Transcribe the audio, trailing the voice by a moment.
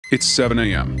It's 7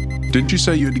 a.m. Didn't you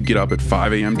say you had to get up at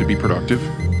 5 a.m. to be productive?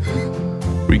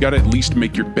 We gotta at least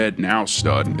make your bed now,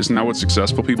 stud. Isn't that what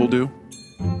successful people do?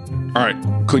 All right,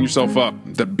 clean yourself up.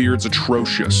 That beard's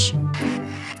atrocious.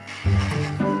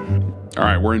 All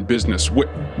right, we're in business. Wait,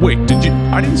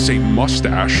 I didn't say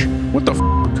mustache. What the f***?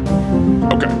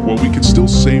 Okay, well, we can still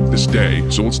save this day,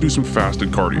 so let's do some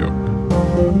fasted cardio.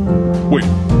 Wait,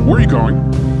 where are you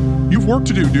going? You've work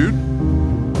to do, dude.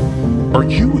 Are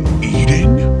you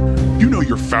eating? You know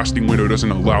your fasting window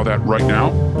doesn't allow that right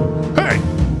now. Hey!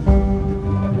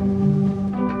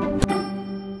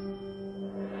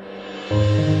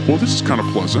 Well, this is kind of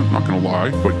pleasant, not gonna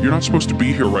lie, but you're not supposed to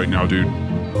be here right now, dude.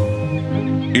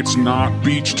 It's not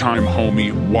beach time,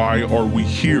 homie. Why are we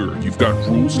here? You've got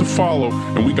rules to follow,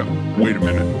 and we got... Wait a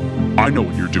minute. I know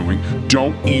what you're doing.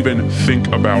 Don't even think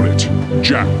about it.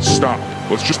 Jack, stop.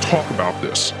 Let's just talk about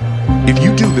this. If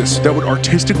you do this, that would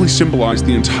artistically symbolize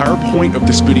the entire point of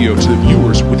this video to the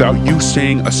viewers without you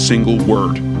saying a single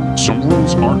word. Some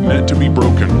rules aren't meant to be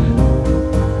broken.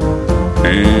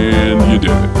 And you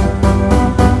did it.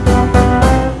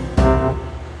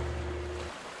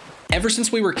 Ever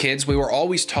since we were kids, we were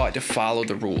always taught to follow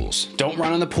the rules. Don't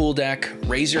run on the pool deck,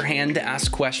 raise your hand to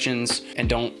ask questions, and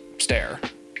don't stare.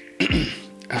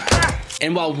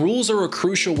 And while rules are a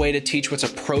crucial way to teach what's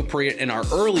appropriate in our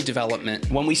early development,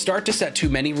 when we start to set too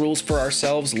many rules for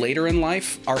ourselves later in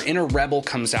life, our inner rebel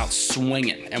comes out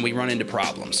swinging and we run into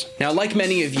problems. Now, like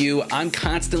many of you, I'm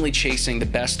constantly chasing the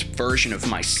best version of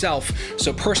myself,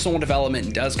 so personal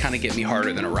development does kind of get me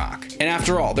harder than a rock. And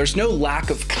after all, there's no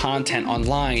lack of content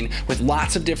online with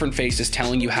lots of different faces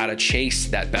telling you how to chase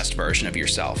that best version of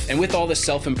yourself. And with all the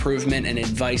self-improvement and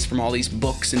advice from all these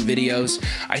books and videos,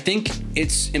 I think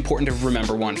it's important to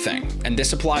remember one thing, and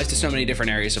this applies to so many different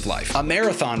areas of life. A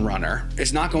marathon runner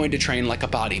is not going to train like a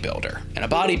bodybuilder, and a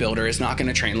bodybuilder is not going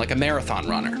to train like a marathon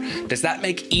runner. Does that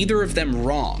make either of them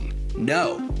wrong?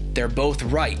 No. They're both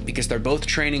right because they're both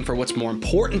training for what's more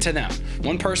important to them.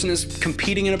 One person is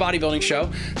competing in a bodybuilding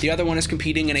show, the other one is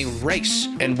competing in a race.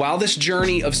 And while this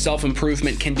journey of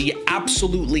self-improvement can be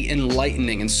absolutely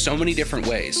enlightening in so many different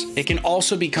ways, it can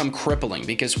also become crippling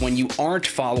because when you aren't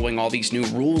following all these new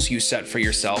rules you set for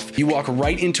yourself, you walk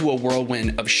right into a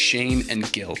whirlwind of shame and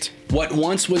guilt. What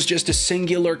once was just a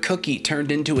singular cookie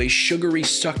turned into a sugary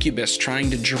succubus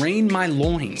trying to drain my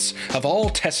loins of all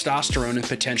testosterone and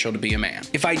potential to be a man.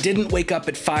 If I didn't wake up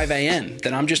at 5 a.m.,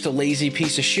 then I'm just a lazy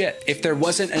piece of shit. If there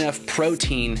wasn't enough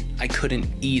protein, I couldn't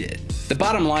eat it. The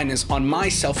bottom line is, on my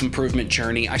self-improvement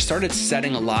journey, I started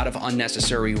setting a lot of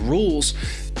unnecessary rules,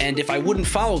 and if I wouldn't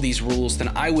follow these rules,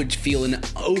 then I would feel an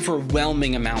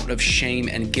overwhelming amount of shame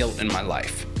and guilt in my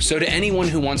life. So to anyone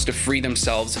who wants to free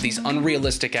themselves of these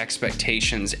unrealistic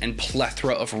expectations and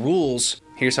plethora of rules,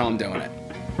 here's how I'm doing it.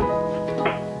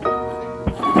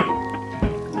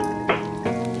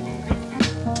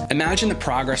 Imagine the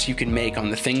progress you can make on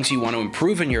the things you want to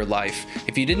improve in your life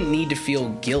if you didn't need to feel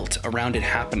guilt around it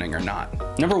happening or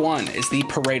not. Number one is the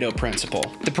Pareto principle.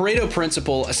 The Pareto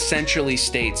principle essentially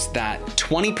states that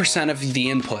 20% of the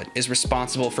input is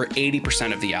responsible for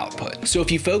 80% of the output. So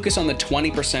if you focus on the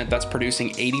 20% that's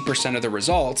producing 80% of the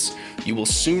results, you will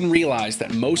soon realize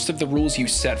that most of the rules you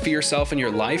set for yourself in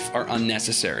your life are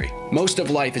unnecessary. Most of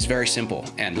life is very simple,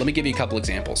 and let me give you a couple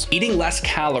examples. Eating less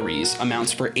calories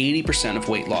amounts for 80% of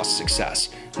weight loss success.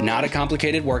 Not a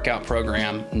complicated workout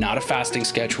program, not a fasting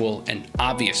schedule, and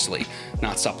obviously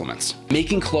not supplements.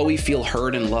 Making Chloe feel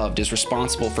heard and loved is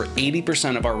responsible for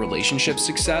 80% of our relationship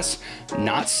success,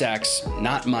 not sex,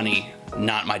 not money,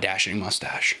 not my dashing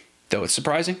mustache. Though it's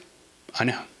surprising, I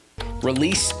know.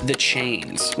 Release the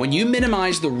chains. When you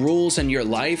minimize the rules in your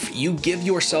life, you give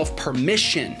yourself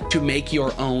permission to make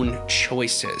your own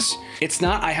choices. It's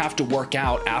not I have to work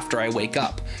out after I wake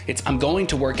up. It's I'm going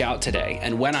to work out today,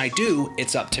 and when I do,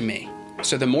 it's up to me.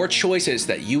 So the more choices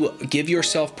that you give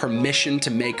yourself permission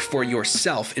to make for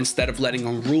yourself instead of letting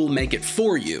a rule make it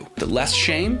for you, the less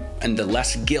shame and the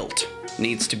less guilt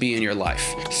needs to be in your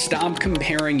life. Stop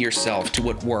comparing yourself to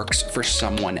what works for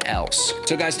someone else.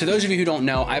 So guys, to those of you who don't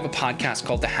know, I have a podcast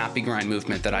called The Happy Grind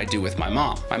Movement that I do with my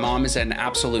mom. My mom is an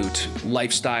absolute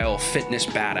lifestyle fitness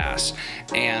badass.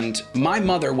 And my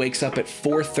mother wakes up at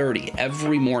 4:30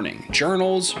 every morning,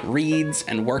 journals, reads,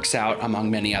 and works out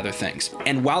among many other things.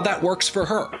 And while that works for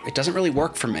her, it doesn't really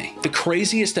work for me. The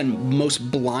craziest and most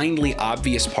blindly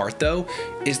obvious part though,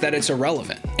 is that it's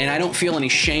irrelevant. And I don't feel any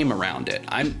shame around it.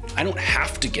 I don't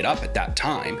have to get up at that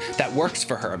time. That works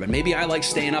for her, but maybe I like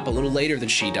staying up a little later than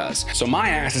she does. So my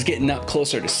ass is getting up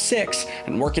closer to 6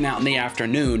 and working out in the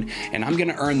afternoon, and I'm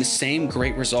gonna earn the same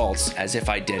great results as if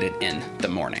I did it in the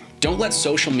morning. Don't let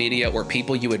social media or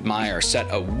people you admire set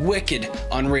a wicked,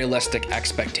 unrealistic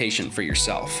expectation for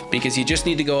yourself, because you just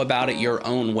need to go about it your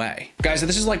own way. Guys,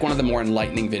 this is like one of the more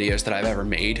enlightening videos that I've ever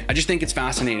made. I just think it's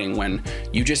fascinating when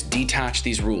you just detach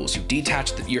these rules, you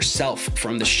detach yourself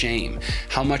from the shame,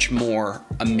 how much more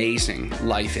amazing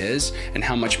life is, and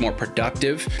how much more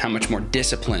productive, how much more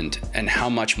disciplined, and how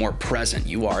much more present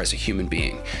you are as a human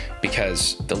being.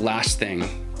 Because the last thing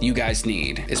you guys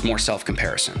need is more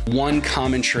self-comparison. One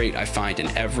common trait I find in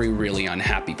every really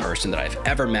unhappy person that I've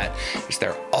ever met is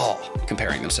they're all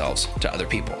comparing themselves to other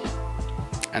people.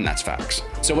 And that's facts.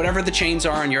 So whatever the chains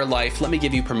are in your life, let me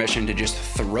give you permission to just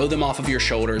throw them off of your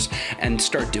shoulders and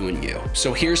start doing you.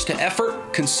 So here's to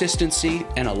effort, consistency,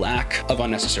 and a lack of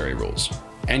unnecessary rules.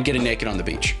 And getting naked on the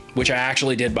beach, which I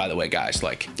actually did, by the way, guys.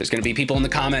 Like, there's gonna be people in the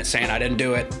comments saying I didn't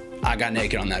do it. I got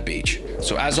naked on that beach.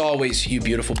 So as always, you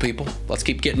beautiful people, let's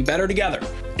keep getting better together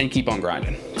and keep on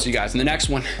grinding. See you guys in the next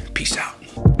one. Peace out.